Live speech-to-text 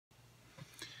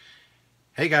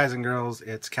Hey guys and girls,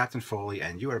 it's Captain Foley,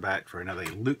 and you are back for another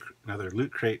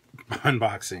Loot Crate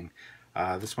unboxing.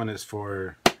 This one is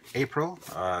for April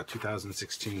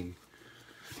 2016.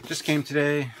 Just came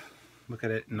today. Look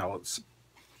at it in all its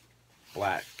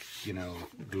black,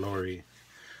 glory.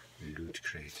 Loot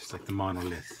Crate. It's like the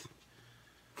monolith.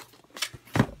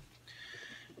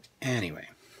 Anyway,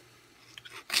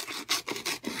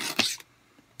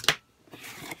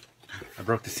 I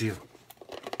broke the seal.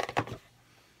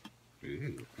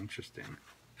 Ooh, interesting.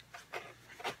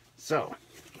 So,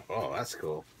 oh, that's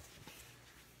cool.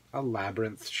 A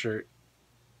Labyrinth shirt.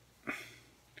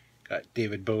 Got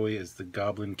David Bowie as the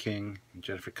Goblin King, and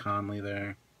Jennifer Connelly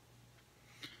there.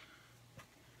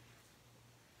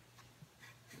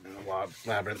 And the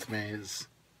Labyrinth maze.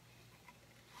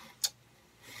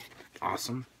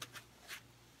 Awesome.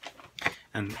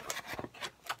 And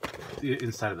the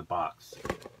inside of the box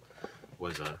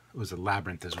was a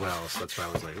labyrinth as well, so that's why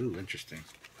I was like, ooh, interesting.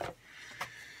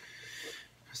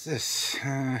 What's this?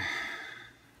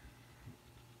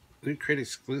 LootCrate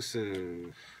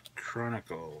exclusive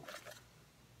Chronicle.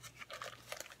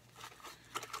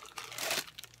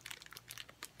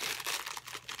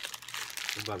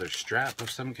 A leather strap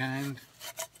of some kind.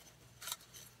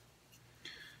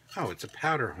 Oh, it's a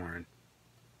powder horn.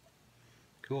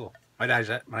 Cool. My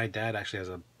dad actually has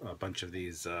a bunch of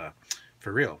these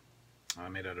for real.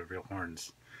 Made out of real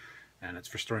horns, and it's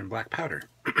for storing black powder.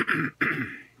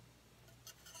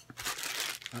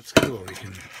 That's cool. We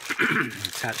can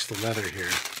attach the leather here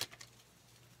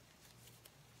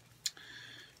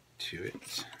to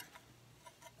it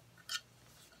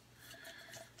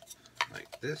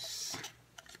like this,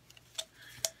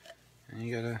 and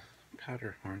you got a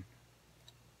powder horn.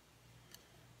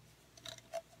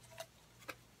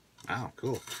 Wow,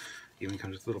 cool. Even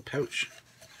comes with a little pouch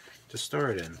to store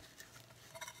it in.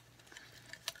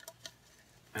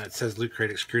 It says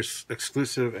LootCrate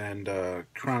exclusive and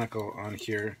Chronicle on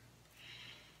here.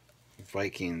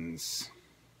 Vikings.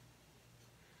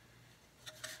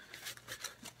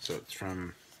 So it's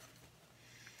from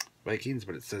Vikings,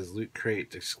 but it says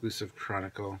LootCrate exclusive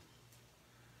Chronicle.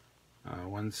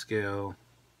 One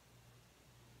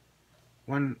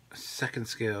second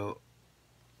scale,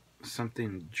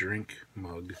 something drink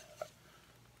mug.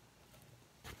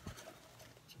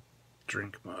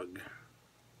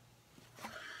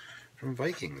 From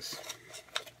Vikings.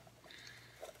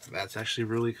 That's actually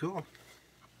really cool.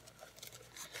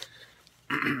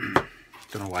 Don't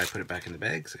know why I put it back in the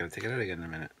bag, so I gotta take it out again in a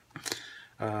minute.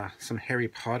 Some Harry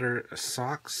Potter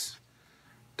socks,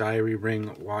 diary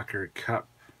ring walker cup,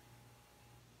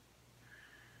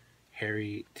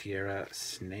 Harry Tiara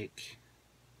snake,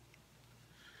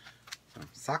 some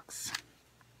socks.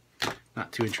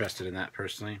 Not too interested in that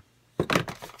personally.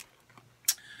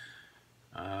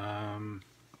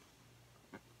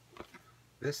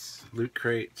 This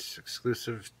LootCrate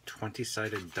exclusive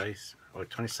 20-sided dice or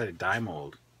 20-sided die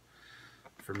mold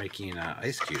for making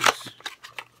ice cubes.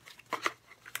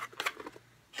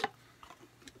 So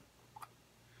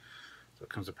it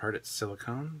comes apart. It's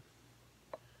silicone,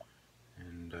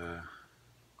 and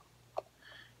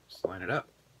just line it up,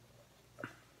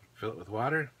 fill it with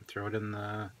water, and throw it in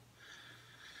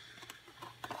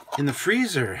the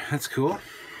freezer. That's cool.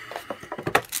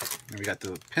 And we got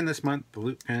the pin this month. The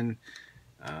loot pin.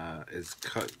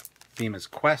 Theme is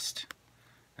Quest,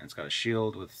 and it's got a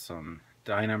shield with some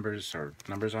die numbers or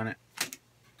numbers on it,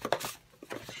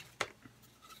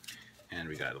 and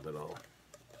we got a little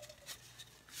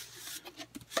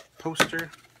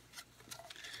poster.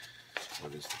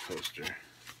 What is the poster?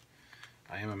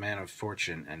 I am a man of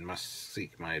fortune and must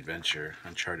seek my adventure.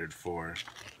 Uncharted 4,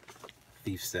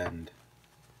 Thief's End.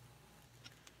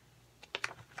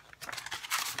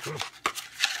 Cool.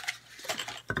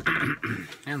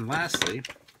 And lastly,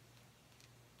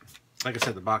 like I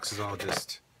said, the box is all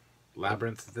just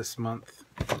Labyrinth this month.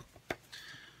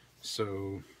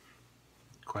 So,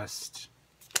 Quest.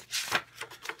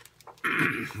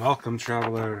 Welcome,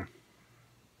 traveler.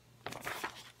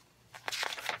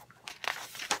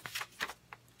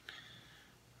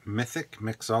 Mythic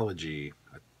Mixology.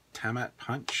 A Tamat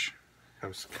Punch.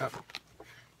 House cup.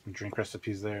 Some drink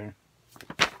recipes there.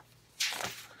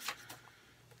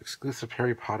 Exclusive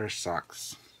Harry Potter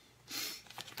socks.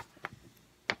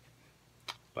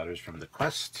 Letters from the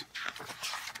Quest.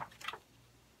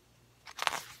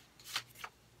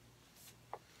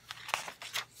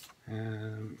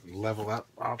 And level up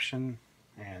option.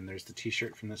 And there's the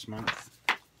t-shirt from this month.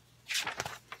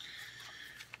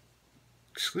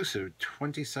 Exclusive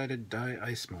 20-sided die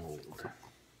ice mold.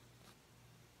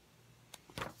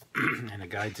 And a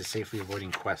guide to safely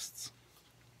avoiding quests.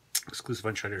 exclusive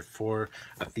Uncharted 4,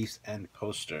 A Thief's End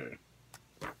poster.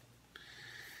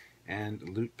 And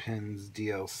Loot Pins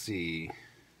DLC.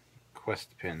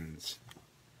 Quest pins.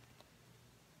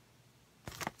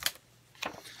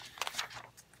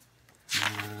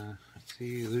 Let's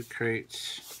see, Loot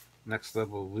Crate, Next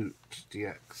Level Loot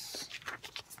DX.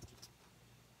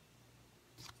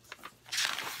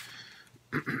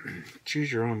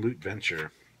 Choose your own loot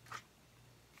venture.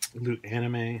 Loot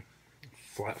anime,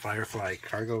 Firefly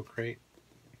cargo crate.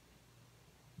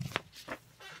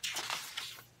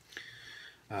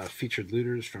 Featured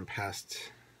looters from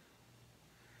past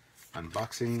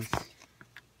unboxings.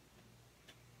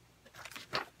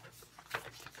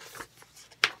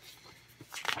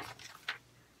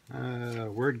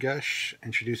 Word Gush,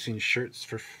 introducing shirts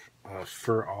for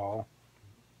fur all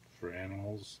for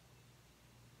animals.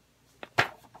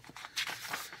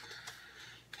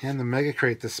 And the Mega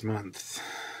Crate this month.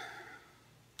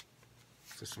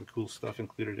 There's some cool stuff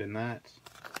included in that.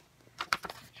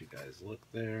 Let you guys look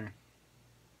there.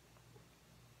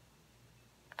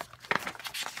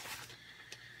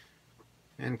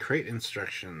 And crate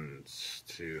instructions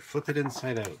to flip it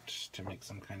inside out to make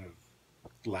some kind of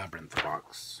labyrinth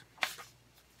box.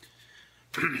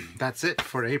 That's it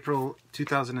for April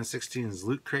 2016's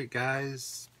Loot Crate,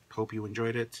 guys. Hope you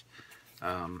enjoyed it.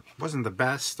 Wasn't the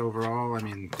best overall. I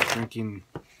mean, the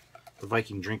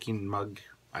Viking drinking mug,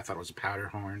 I thought it was a powder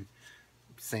horn.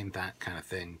 Same that kind of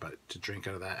thing, but to drink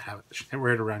out of that, have it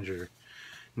wear it around your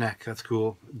neck, that's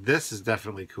cool. This is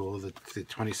definitely cool, the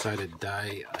 20-sided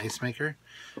die ice maker.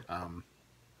 You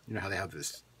know how they have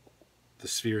the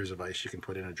spheres of ice you can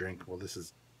put in a drink? Well, this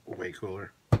is way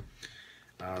cooler.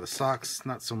 The socks,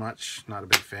 not so much. Not a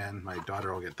big fan. My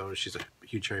daughter will get those. She's a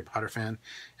huge Harry Potter fan.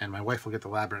 And my wife will get the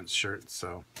Labyrinth shirt.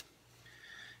 So,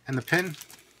 and the pin,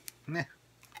 meh.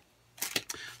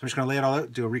 I'm just going to lay it all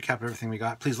out, do a recap of everything we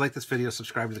got. Please like this video,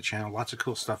 subscribe to the channel. Lots of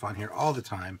cool stuff on here all the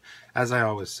time, as I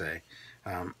always say.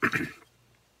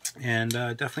 And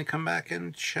definitely come back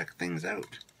and check things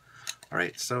out.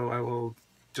 Alright, so I will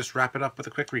just wrap it up with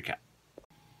a quick recap.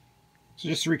 So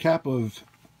just a recap of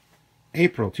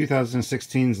April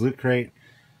 2016's Loot Crate.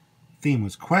 Theme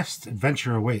was Quest,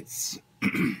 Adventure Awaits.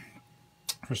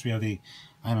 First we have the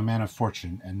I am a man of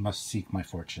fortune and must seek my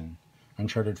fortune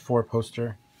Uncharted 4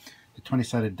 poster. The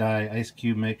 20-sided die ice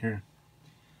cube maker.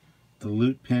 The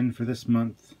loot pin for this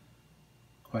month.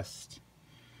 Quest.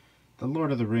 The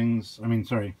Lord of the Rings,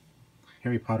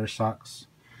 Harry Potter socks.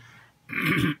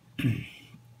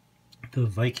 The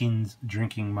Vikings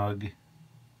drinking mug.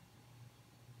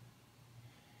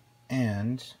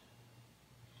 And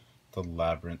the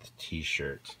Labyrinth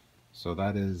t-shirt. So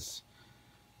that is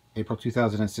April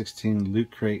 2016 Loot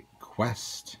Crate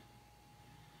Quest.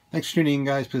 Thanks for tuning in,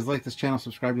 guys. Please like this channel,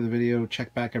 subscribe to the video,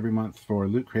 check back every month for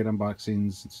Loot Crate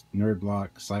unboxings. It's Nerd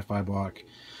Block, Sci-Fi Block,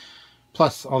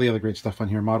 plus all the other great stuff on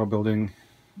here. Model building,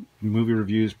 movie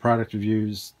reviews, product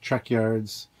reviews,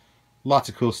 Trekyards, lots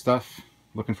of cool stuff.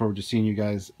 Looking forward to seeing you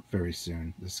guys very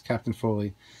soon. This is Captain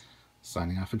Foley,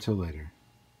 signing off until later.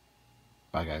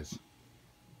 Bye, guys.